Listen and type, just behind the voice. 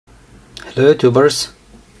Hello YouTubers,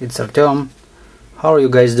 it's Artyom. How are you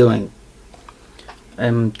guys doing?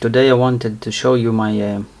 Today I wanted to show you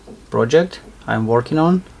my project I'm working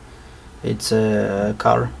on. It's a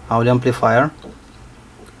car audio amplifier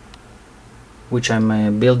which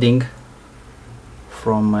I'm building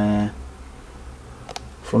from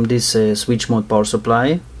this switch mode power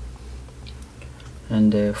supply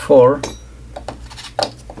and 4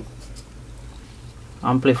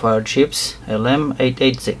 amplifier chips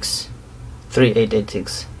LM3886,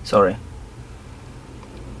 sorry.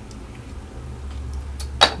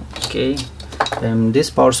 Okay, this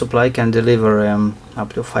power supply can deliver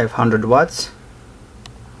up to 500 watts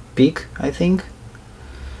peak, I think.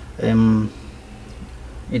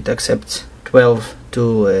 It accepts 12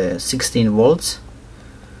 to 16 volts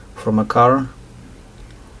from a car.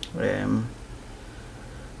 Then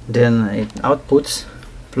it outputs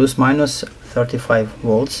plus minus 35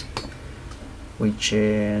 volts, which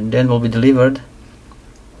then will be delivered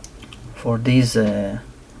for these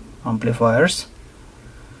amplifiers.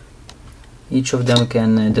 Each of them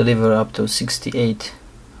can deliver up to 68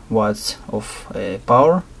 watts of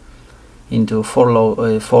power into 4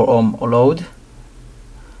 ohm load,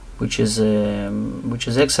 which is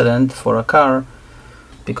excellent for a car,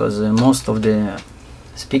 because most of the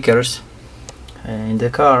speakers in the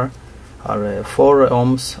car are 4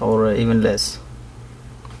 ohms or even less.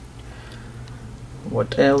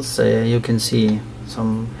 What else? You can see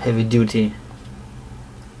some heavy duty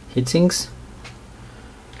heatsinks,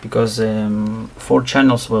 because 4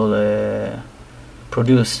 channels will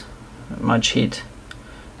produce much heat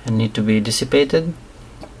and need to be dissipated.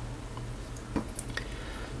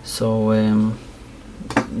 So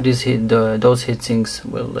those heatsinks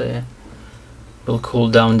will cool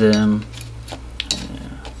down the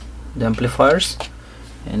amplifiers,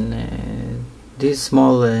 and these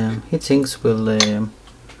small heatsinks will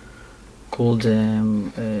cool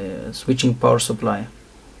the switching power supply.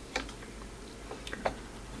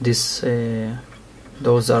 Those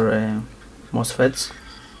are MOSFETs,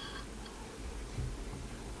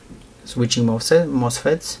 switching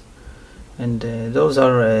MOSFETs, and those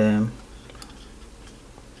are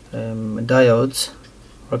diodes,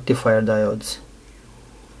 rectifier diodes,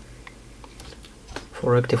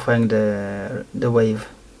 for rectifying the wave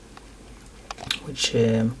which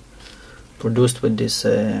produced with this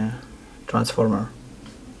transformer.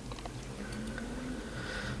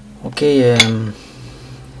 Okay,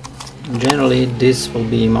 generally this will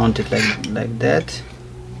be mounted like that,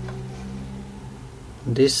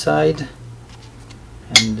 this side,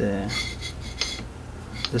 and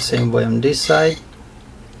the same way on this side.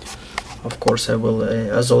 Of course I will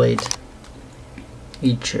isolate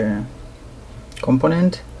each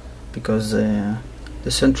component, because the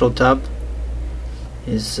central tab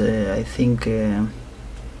is I think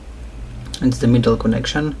it's the middle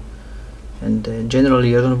connection, and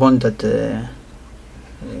generally I don't want that the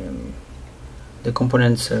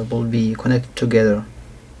components will be connected together.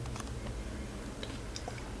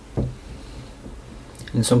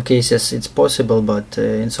 In some cases it's possible, but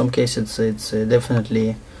in some cases it's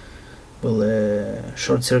definitely will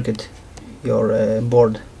short circuit your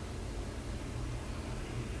board.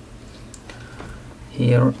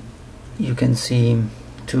 Here you can see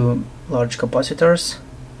 2 large capacitors,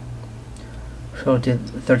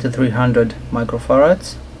 3300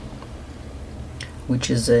 microfarads, which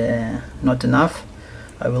is not enough.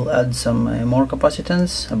 I will add some more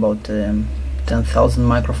capacitance, about 10,000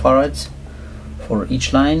 microfarads for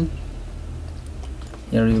each line.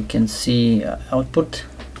 Here you can see output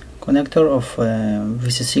connector of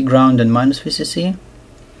VCC ground and minus VCC.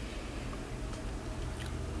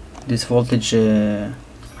 This voltage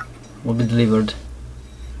will be delivered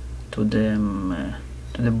to the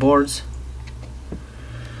boards.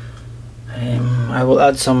 I will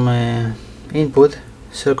add some input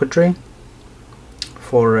circuitry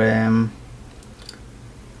for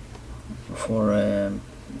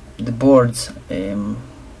the boards,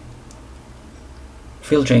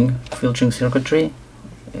 filtering circuitry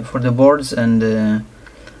for the boards, and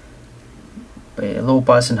low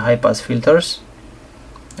pass and high pass filters.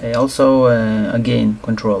 Also a gain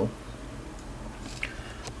control.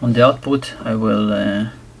 On the output I will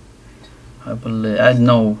add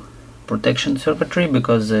no protection circuitry,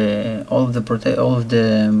 because all of the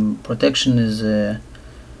protection is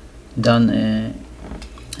done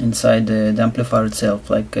inside the amplifier itself,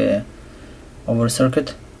 like over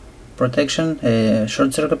circuit protection,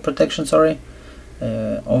 short circuit protection, sorry,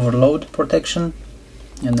 overload protection,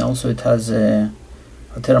 and also it has a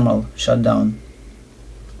thermal shutdown.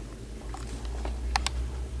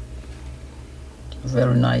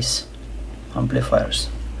 Very nice amplifiers.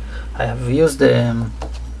 I have used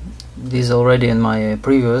these already in my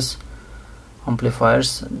previous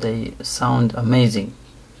amplifiers. They sound amazing,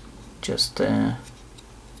 just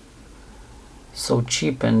so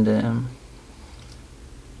cheap, and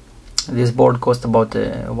this board cost about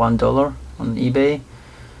 $1 on eBay,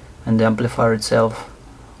 and the amplifier itself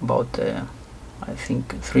about I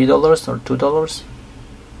think $3 or $2.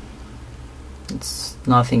 It's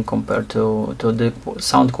nothing compared to the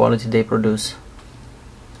sound quality they produce.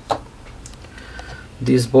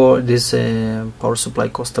 This power supply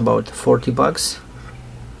cost about $40.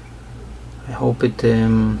 I hope it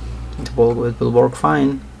will work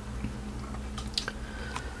fine.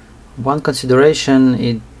 One consideration,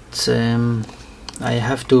 it's I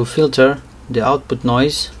have to filter the output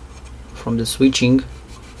noise from the switching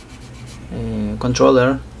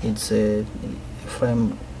controller. It's if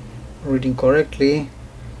I'm reading correctly,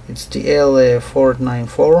 it's the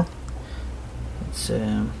L494. It's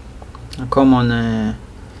a common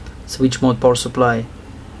switch mode power supply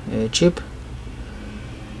chip,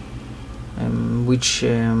 which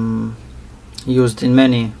used in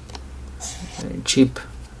many cheap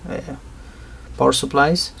power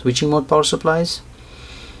supplies, switching mode power supplies.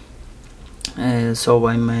 So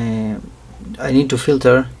I need to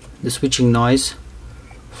filter the switching noise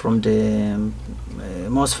from the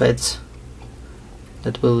MOSFETs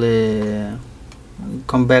that will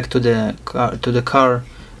come back to the car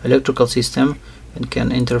electrical system and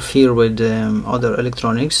can interfere with other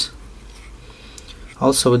electronics.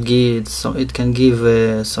 Also, it can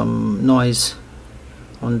give some noise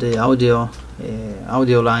on the audio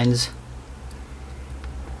lines,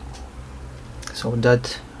 so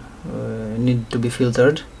that need to be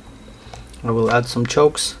filtered. I will add some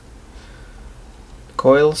chokes,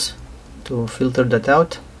 coils, to filter that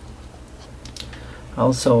out.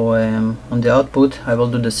 Also, on the output I will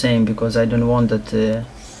do the same, because I don't want that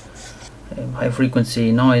high frequency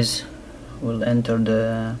noise will enter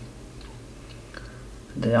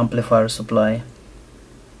the amplifier supply.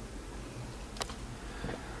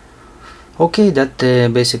 Okay, that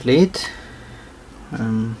basically it.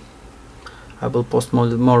 I will post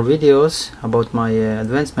more videos about my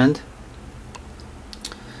advancement.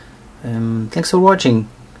 Thanks for watching.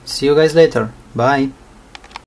 See you guys later. Bye.